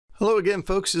Hello again,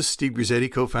 folks. This is Steve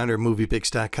Grizzetti, co-founder of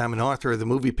MoviePix.com and author of the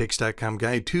MoviePix.com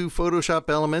Guide to Photoshop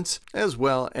Elements, as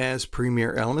well as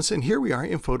Premiere Elements. And here we are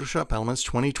in Photoshop Elements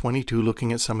 2022,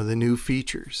 looking at some of the new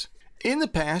features. In the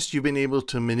past, you've been able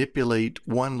to manipulate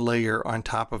one layer on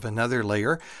top of another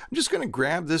layer. I'm just going to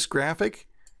grab this graphic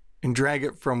and drag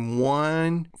it from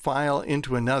one file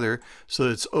into another so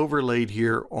that it's overlaid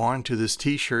here onto this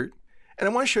t-shirt. And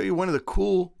I want to show you one of the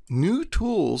cool new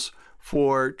tools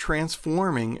for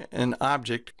transforming an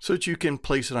object so that you can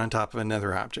place it on top of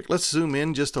another object. Let's zoom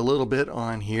in just a little bit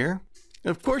on here.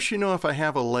 Of course, you know, if I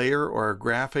have a layer or a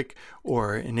graphic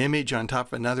or an image on top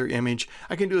of another image,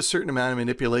 I can do a certain amount of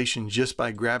manipulation just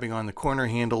by grabbing on the corner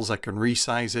handles. I can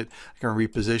resize it, I can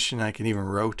reposition, I can even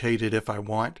rotate it if I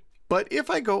want. But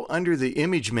if I go under the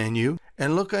image menu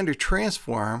and look under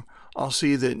transform, I'll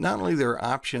see that not only there are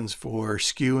options for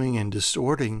skewing and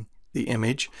distorting the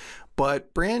image,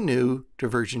 but brand new to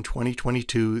version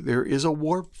 2022, there is a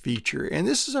warp feature. And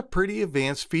this is a pretty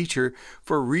advanced feature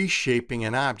for reshaping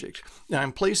an object. Now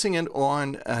I'm placing it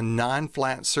on a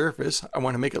non-flat surface. I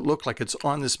want to make it look like it's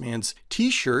on this man's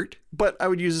t-shirt, but I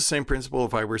would use the same principle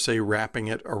if I were, say, wrapping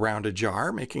it around a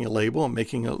jar, making a label and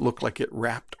making it look like it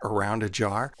wrapped around a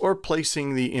jar, or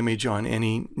placing the image on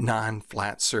any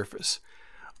non-flat surface.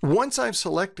 Once I've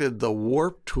selected the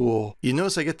warp tool, you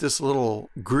notice I get this little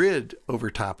grid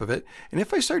over top of it. And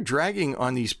if I start dragging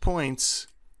on these points,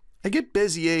 I get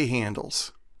Bezier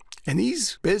handles. And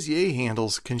these Bezier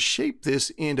handles can shape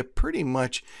this into pretty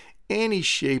much any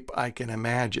shape I can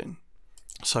imagine.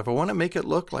 So if I want to make it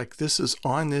look like this is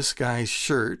on this guy's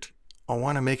shirt, I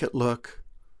want to make it look,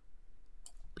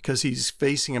 because he's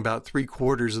facing about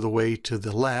 3/4 of the way to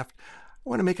the left, I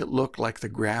want to make it look like the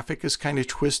graphic is kind of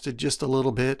twisted just a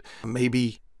little bit.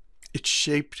 Maybe it's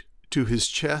shaped to his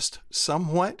chest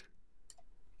somewhat.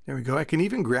 There we go. I can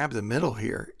even grab the middle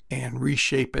here and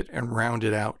reshape it and round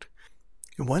it out.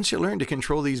 And once you learn to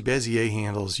control these Bezier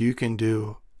handles, you can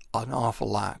do an awful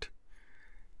lot.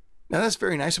 Now that's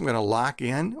very nice. I'm going to lock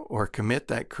in or commit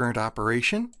that current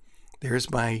operation.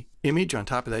 There's my image on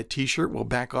top of that t-shirt. We'll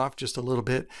back off just a little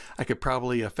bit. I could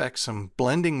probably affect some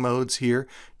blending modes here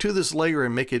to this layer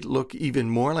and make it look even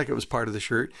more like it was part of the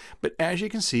shirt. But as you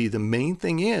can see, the main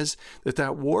thing is that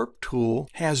that warp tool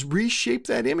has reshaped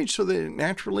that image so that it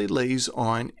naturally lays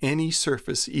on any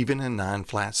surface, even a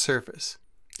non-flat surface.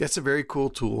 That's a very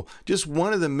cool tool. Just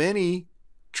one of the many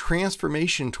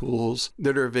transformation tools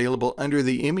that are available under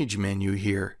the image menu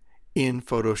here in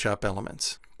Photoshop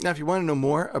Elements. Now, if you want to know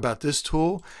more about this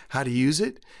tool, how to use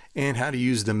it, and how to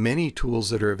use the many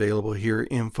tools that are available here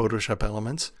in Photoshop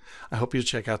Elements, I hope you'll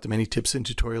check out the many tips and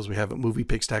tutorials we have at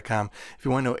MoviePix.com. If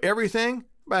you want to know everything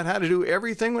about how to do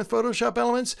everything with Photoshop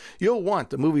Elements, you'll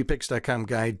want the MoviePix.com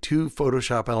Guide to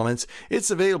Photoshop Elements. It's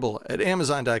available at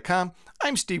Amazon.com.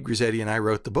 I'm Steve Grizzetti, and I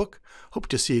wrote the book. Hope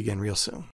to see you again real soon.